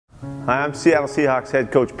Hi, I'm Seattle Seahawks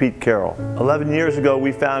head coach Pete Carroll. 11 years ago,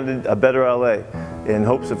 we founded A Better LA in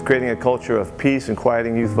hopes of creating a culture of peace and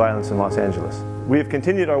quieting youth violence in Los Angeles. We have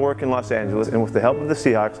continued our work in Los Angeles, and with the help of the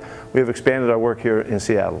Seahawks, we have expanded our work here in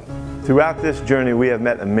Seattle. Throughout this journey, we have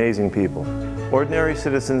met amazing people, ordinary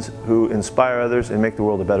citizens who inspire others and make the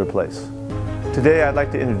world a better place. Today, I'd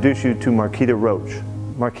like to introduce you to Marcuita Roach.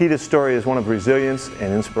 Marcuita's story is one of resilience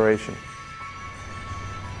and inspiration.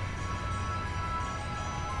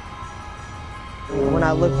 When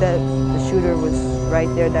I looked up, the shooter was right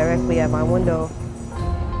there directly at my window.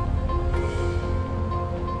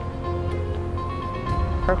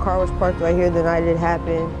 Her car was parked right here the night it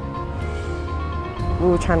happened. We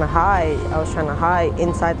were trying to hide. I was trying to hide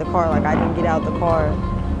inside the car, like I didn't get out the car.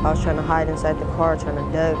 I was trying to hide inside the car, trying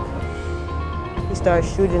to duck. He started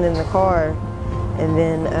shooting in the car, and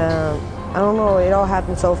then, I don't know, it all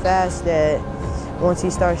happened so fast that once he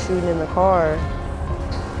started shooting in the car,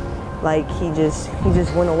 like he just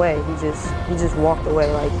went away. He just walked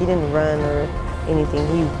away. Like he didn't run or anything.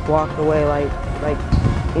 He walked away like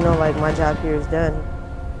you know, like my job here is done.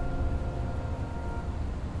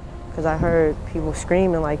 Cause I heard people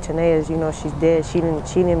screaming like, Tanea's, you know, she's dead. She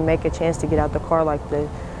didn't make a chance to get out the car like the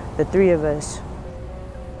three of us.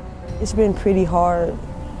 It's been pretty hard,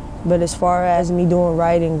 but as far as me doing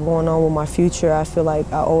right and going on with my future, I feel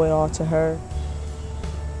like I owe it all to her.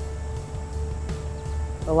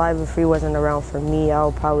 Alive and Free wasn't around for me, I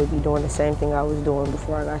would probably be doing the same thing I was doing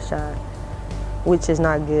before I got shot, which is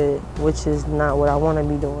not good, which is not what I want to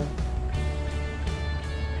be doing.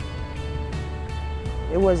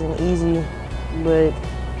 It wasn't easy, but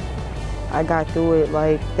I got through it.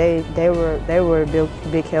 Like they were a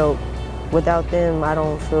big help. Without them, I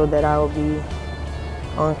don't feel that I would be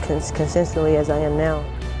on consistently as I am now.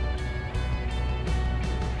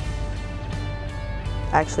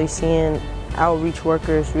 Actually seeing outreach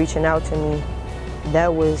workers reaching out to me,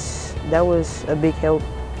 that was a big help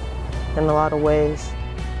in a lot of ways.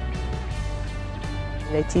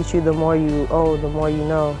 They teach you the more you owe, the more you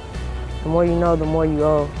know. The more you know, the more you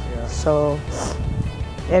owe. Yeah. So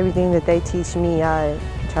everything that they teach me, I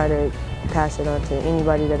try to pass it on to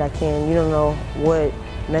anybody that I can. You don't know what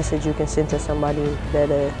message you can send to somebody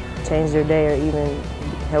that'll change their day or even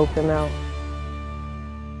help them out.